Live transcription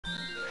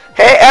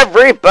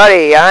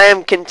everybody! I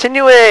am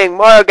continuing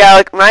my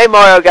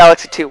Mario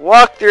Galaxy 2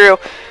 walkthrough,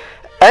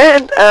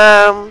 and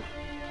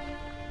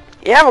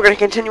yeah, we're gonna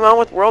continue on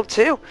with World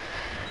 2.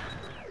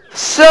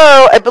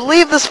 So I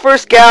believe this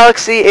first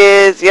galaxy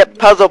is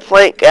Puzzle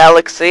Plank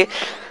Galaxy.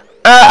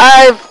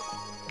 I've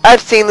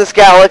seen this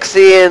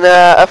galaxy in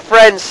a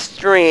friend's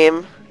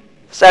stream,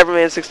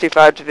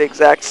 Cyberman65 to be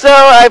exact. So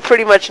I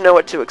pretty much know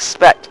what to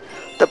expect.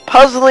 The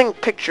puzzling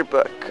picture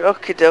book.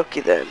 Okie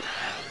dokie then.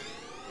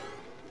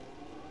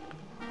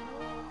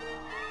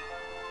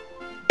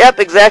 Yep,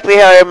 exactly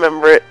how I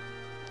remember it.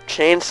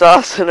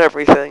 Chainsaws and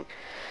everything.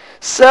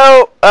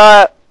 So,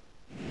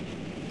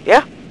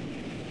 yeah.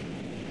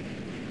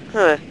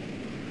 Huh.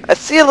 I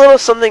see a little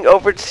something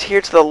over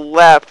here to the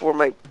left where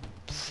my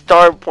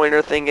star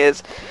pointer thing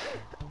is.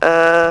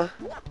 Ooh,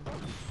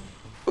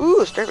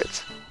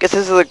 starbits. Guess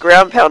this is a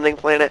ground pounding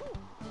planet.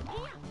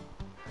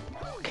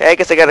 Okay, I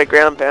guess I got a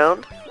ground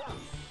pound.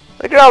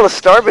 Look at all the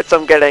starbits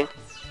I'm getting.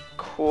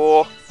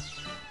 Cool.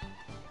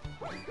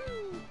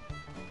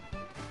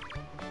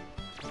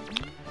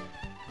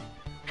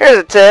 Here's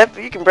a tip.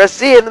 You can press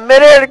Z in the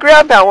midair to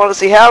ground pound. Want to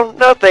see how?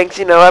 No thanks.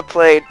 You know, I've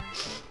played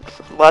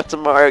lots of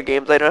Mario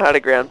games. I know how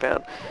to ground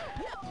pound.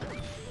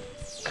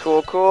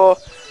 Cool, cool.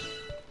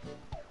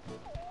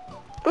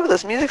 Ooh,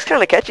 this music's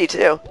kind of catchy,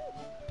 too.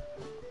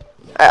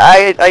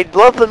 I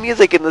love the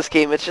music in this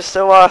game. It's just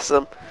so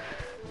awesome.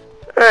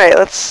 Alright,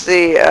 let's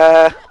see.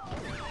 Oh,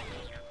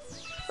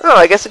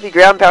 I guess if you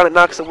ground pound, it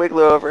knocks a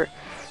Wiggler over.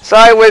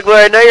 Sorry,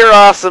 Wiggler. I know you're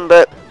awesome,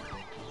 but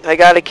I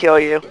gotta kill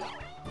you.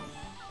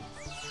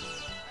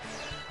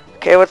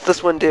 Okay, what's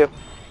this one do?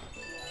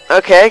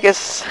 Okay, I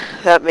guess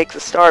that makes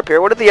a star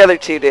appear. What did the other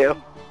two do?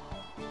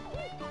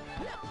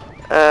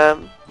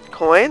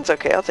 Coins?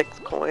 Okay, I'll take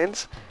the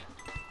coins.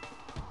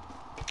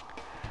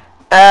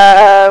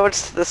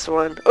 What's this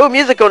one? Oh,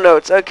 musical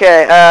notes.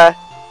 Okay,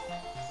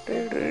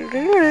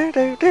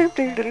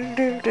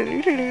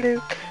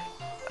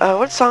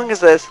 what song is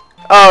this?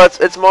 Oh,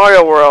 it's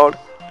Mario World.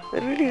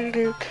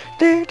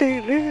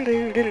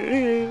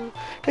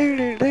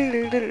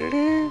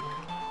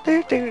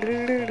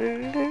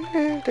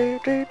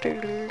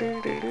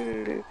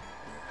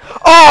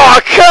 Oh,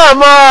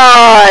 come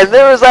on!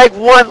 There was like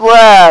one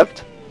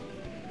left.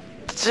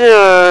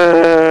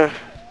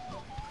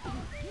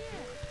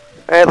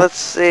 Alright, let's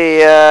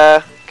see.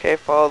 Okay,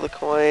 follow the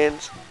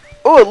coins.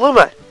 Oh,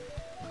 Luma!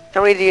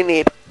 How many do you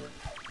need?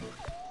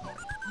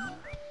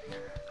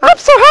 I'm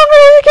so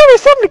hungry! You give me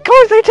so many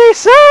coins, they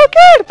taste so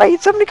good! If I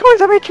eat so many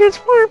coins, I may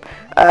transform.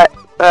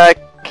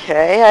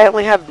 Okay, I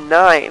only have 9.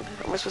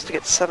 How am I supposed to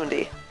get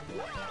 70?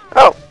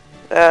 Oh,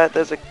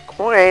 there's a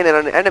coin and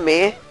an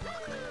enemy.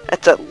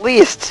 That's at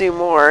least 2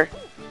 more.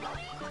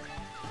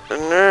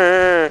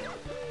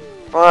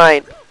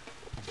 Fine.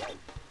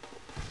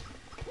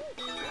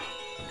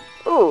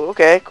 Ooh,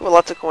 okay, cool,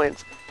 lots of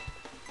coins.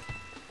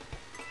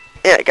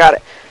 Yeah, I got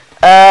it.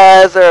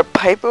 Is there a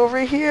pipe over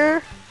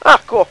here?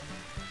 Ah, cool.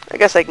 I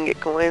guess I can get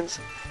coins.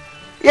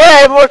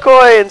 Yay, more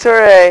coins!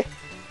 Hooray!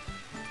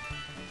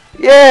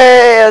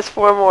 Yay, that's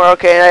 4 more.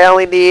 Okay, I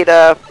only need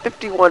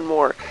 51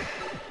 more.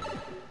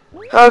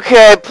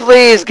 Okay,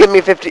 please give me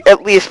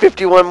at least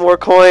 51 more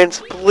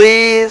coins,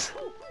 please.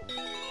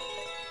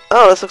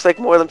 Oh, this looks like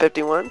more than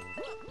 51.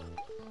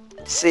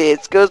 Let's see,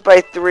 it goes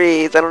by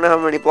 3s. I don't know how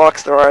many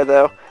blocks there are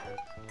though.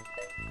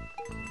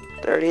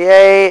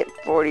 38,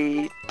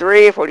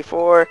 43,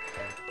 44,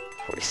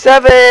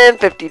 47,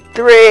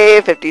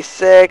 53,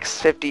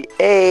 56,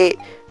 58,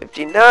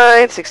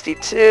 59,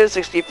 62,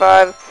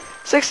 65,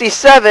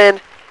 67.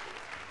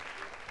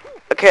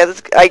 Okay,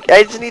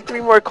 I just need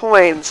 3 more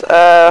coins.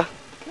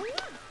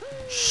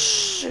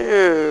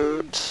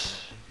 Shoot.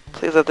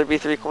 Please let there be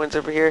 3 coins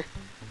over here.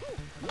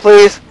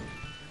 Please.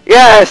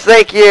 Yes,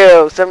 thank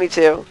you.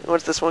 72.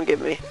 What's this one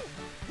give me?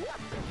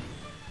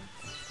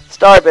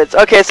 Star bits.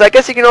 Okay, so I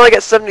guess you can only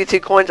get 72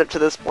 coins up to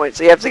this point.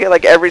 So you have to get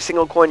like every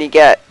single coin you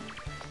get.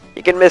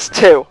 You can miss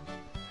 2.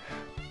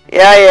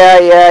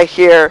 Yeah,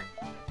 here.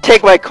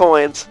 Take my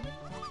coins.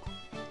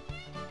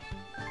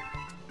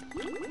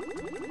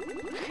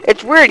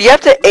 It's weird. You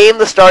have to aim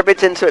the star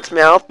bits into its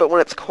mouth, but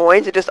when it's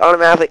coins, it just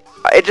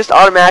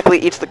automatically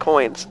eats the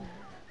coins.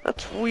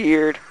 That's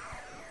weird.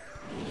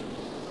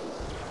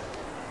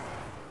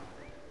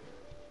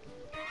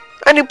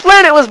 A new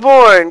planet was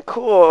born.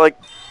 Cool, I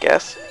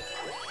guess.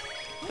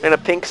 And a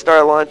pink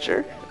star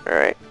launcher.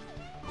 Alright.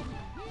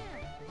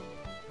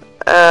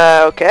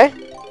 Okay.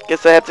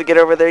 Guess I have to get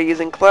over there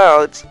using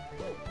clouds.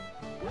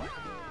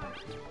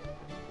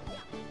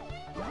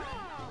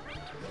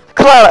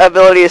 Cloud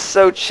ability is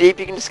so cheap,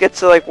 you can just get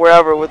to like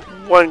wherever with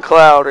 1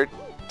 cloud or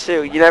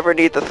 2. You never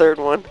need the 3rd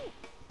one.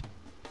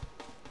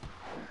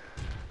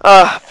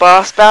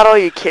 Boss battle? Are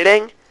you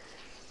kidding?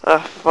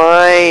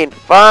 Fine,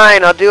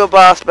 I'll do a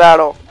boss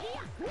battle.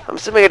 I'm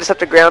assuming I just have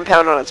to ground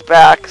pound on its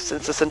back,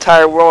 since this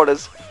entire world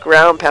is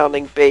ground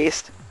pounding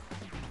based.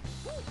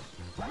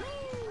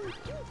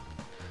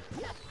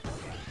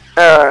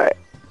 Alright.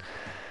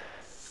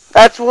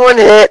 That's 1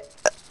 hit.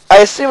 I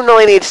assume it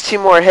only needs 2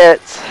 more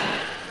hits.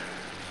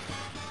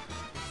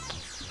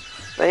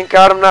 Thank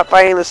God I'm not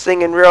fighting this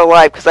thing in real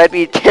life, because I'd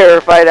be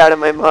terrified out of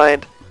my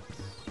mind.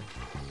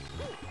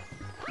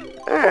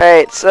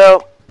 Alright,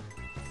 so...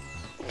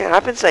 yeah,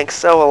 I've been saying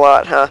so a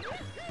lot, huh?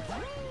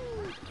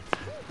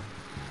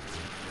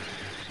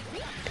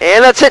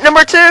 And that's hit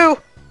number 2!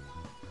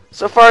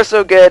 So far,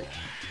 so good.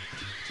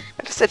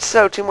 I just said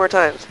so 2 more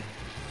times.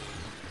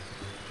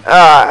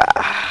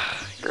 Ah,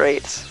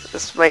 great.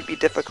 This might be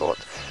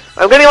difficult.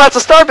 I'm getting lots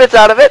of star bits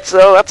out of it,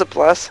 so that's a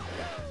plus.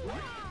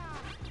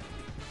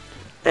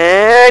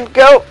 And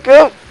go,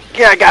 go!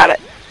 Yeah, I got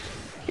it.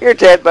 You're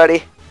dead,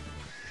 buddy.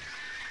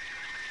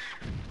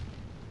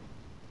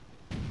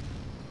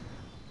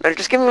 Now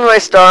just give me my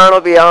star and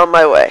I'll be on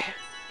my way.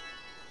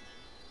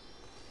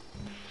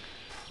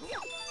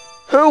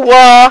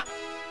 Hoo-wah!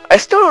 I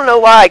still don't know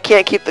why I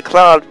can't keep the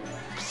cloud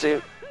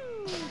suit.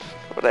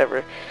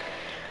 Whatever.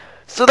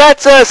 So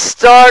that's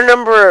star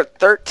number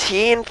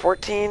 13,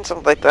 14,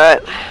 something like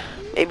that.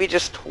 Maybe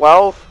just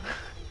 12.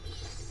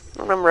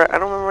 I don't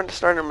remember what the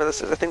star number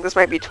this is. I think this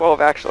might be 12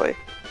 actually.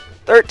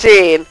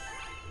 13.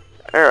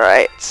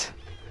 Alright.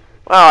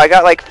 Wow, I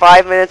got like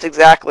 5 minutes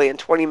exactly and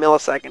 20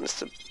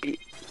 milliseconds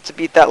to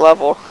beat that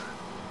level.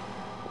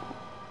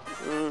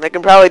 I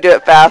can probably do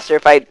it faster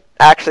if I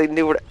actually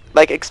knew what,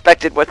 like,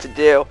 expected what to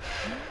do.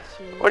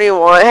 What do you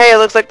want? Hey, it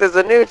looks like there's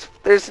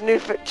new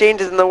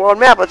changes in the world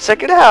map. Let's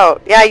check it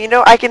out. Yeah, you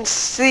know, I can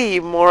see,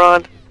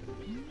 moron.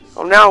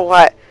 Oh, now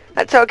what?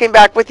 That toad came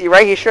back with you,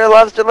 right? He sure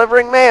loves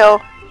delivering mail.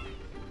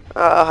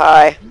 Oh,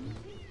 hi.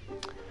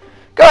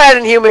 Go ahead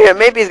and humor him.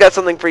 Maybe he's got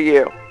something for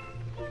you.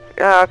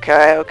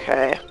 Okay,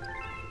 okay.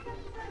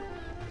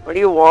 What do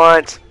you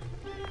want?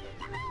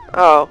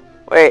 Oh,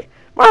 wait.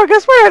 Mario,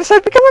 guess what? I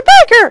decided to become a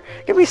baker!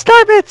 Give me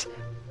star bits!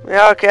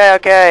 Yeah, okay,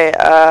 okay.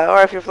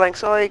 Or if you're playing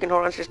solo, you can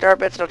hold on to your star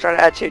bits and I'll try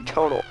to add to your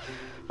total.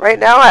 Right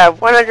now, I have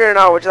 100 in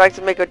all. Would you like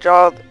to make a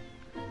draw?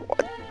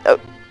 Oh,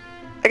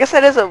 I guess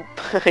that is a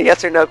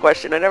yes or no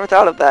question. I never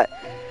thought of that.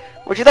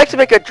 Would you like to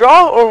make a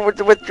draw or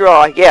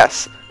withdraw?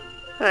 Yes.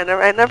 I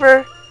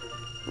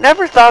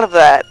never thought of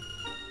that.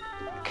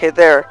 Okay,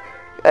 there.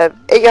 I have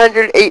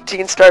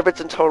 818 star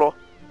bits in total.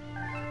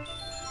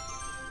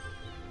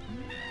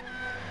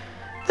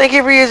 Thank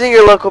you for using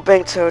your local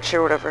bank toach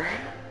or whatever.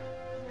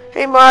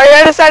 Hey Mario,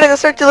 I decided to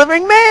start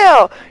delivering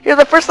mail! Here,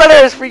 the first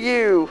letter is for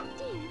you!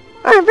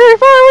 I'm very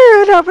far away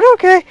right now, but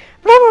okay.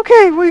 But I'm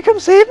okay. Will you come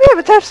save me? I've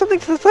attached something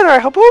to this letter. I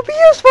hope it will be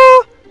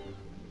useful!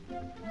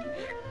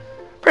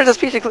 Princess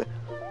Peach and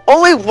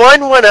only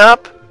one went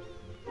up?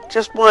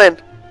 Just one.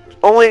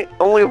 Only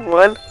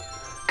one?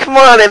 Come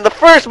on, in the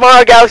first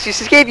Mario Galaxy,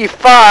 she gave you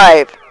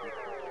 5!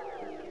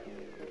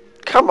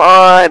 Come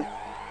on!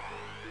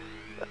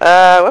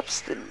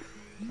 Whoops.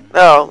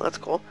 Oh, that's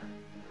cool.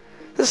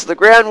 This is the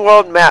Grand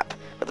World Map.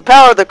 With the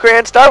power of the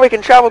Grand Star, we can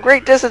travel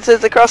great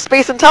distances across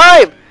space and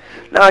time!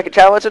 Now I can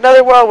travel to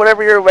another world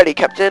whenever you're ready,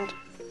 Captain.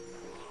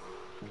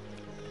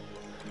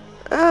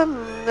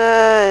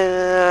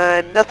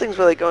 Nothing's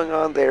really going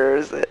on there,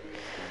 is it?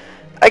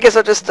 I guess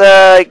I'll just,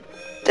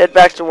 head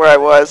back to where I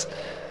was.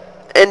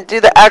 And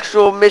do the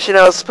actual mission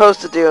I was supposed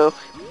to do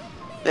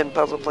in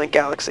Puzzle Plank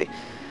Galaxy.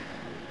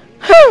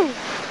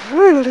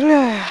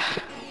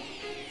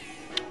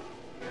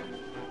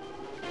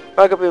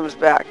 Boom's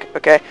back.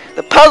 Okay,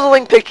 the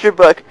puzzling picture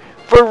book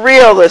for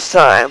real this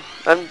time.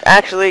 I'm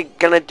actually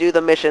gonna do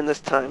the mission this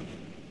time.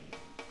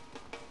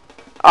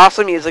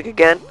 Awesome music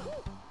again.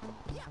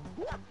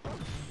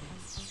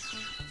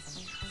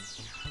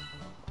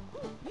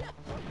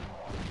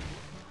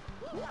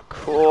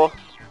 Cool.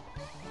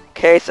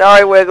 Okay,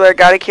 sorry Wiggler,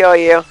 gotta kill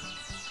you.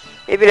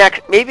 Maybe I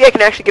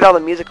can actually get all the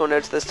musical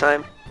notes this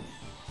time.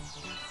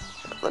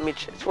 Let me.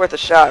 It's worth a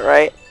shot,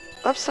 right?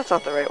 Oops, that's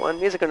not the right one.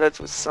 Musical notes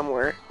was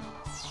somewhere.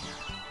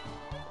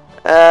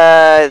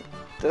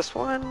 This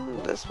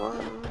one? This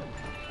one?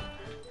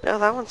 No,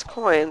 that one's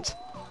coins.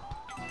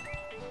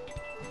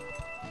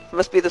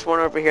 Must be this one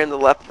over here on the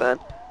left then.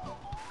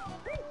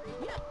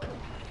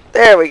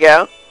 There we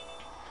go.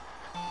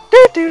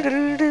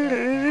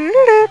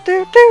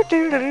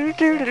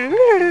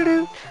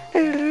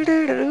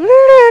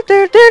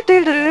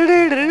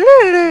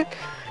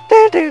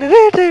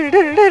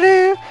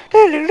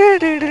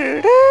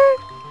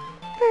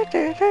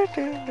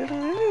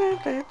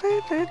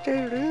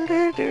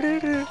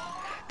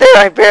 There,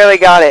 I barely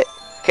got it.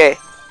 Okay.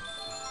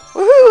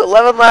 Woohoo!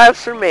 11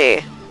 lives for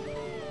me.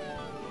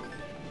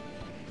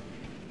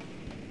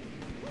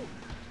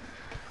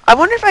 I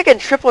wonder if I can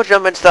triple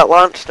jump into that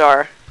launch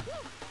star.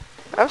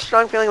 I have a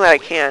strong feeling that I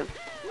can.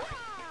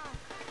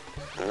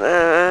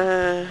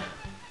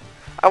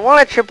 I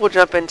want to triple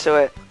jump into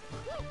it.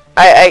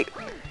 I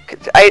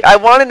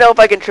want to know if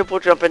I can triple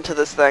jump into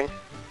this thing.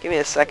 Give me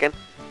a second.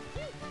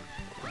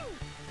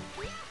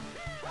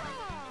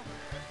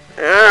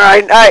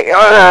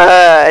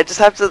 I just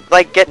have to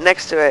like get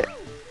next to it.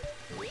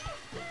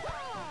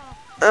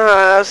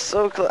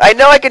 So close. I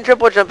know I can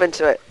triple jump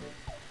into it.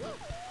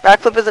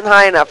 Backflip isn't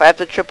high enough. I have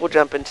to triple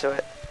jump into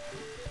it.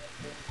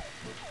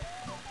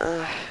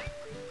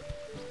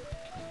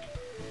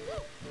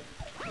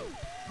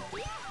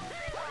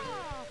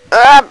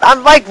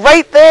 I'm like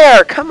right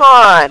there. Come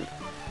on.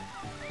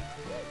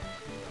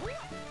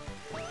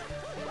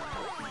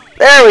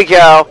 There we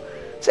go.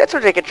 So that's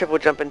where they can triple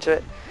jump into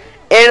it.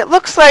 And it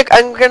looks like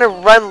I'm going to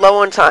run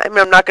low on time, and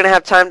I'm not going to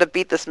have time to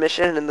beat this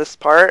mission in this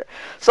part.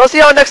 So I'll see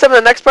y'all next time in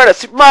the next part of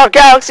Super Mario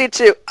Galaxy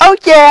 2. Oh,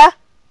 yeah!